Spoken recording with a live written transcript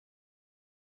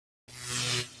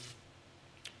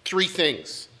Three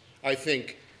things, I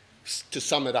think, to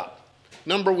sum it up.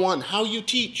 Number one, how you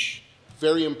teach.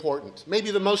 Very important. Maybe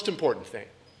the most important thing.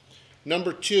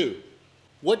 Number two,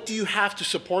 what do you have to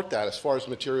support that as far as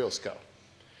materials go?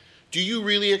 Do you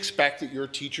really expect that your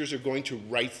teachers are going to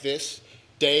write this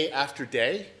day after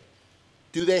day?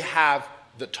 Do they have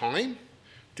the time?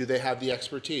 Do they have the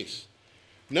expertise?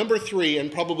 Number three,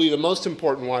 and probably the most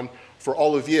important one for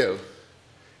all of you,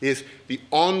 is the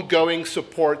ongoing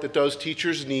support that those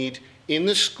teachers need in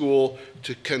the school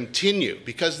to continue,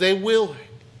 because they will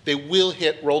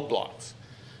hit roadblocks.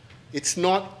 It's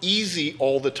not easy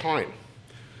all the time.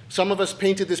 Some of us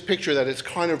painted this picture that it's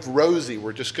kind of rosy.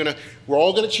 We're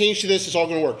all gonna change to this, it's all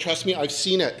gonna work. Trust me, I've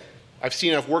seen it.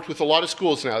 I've worked with a lot of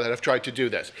schools now that have tried to do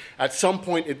this. At some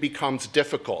point, it becomes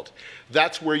difficult.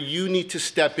 That's where you need to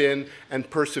step in and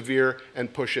persevere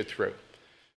and push it through.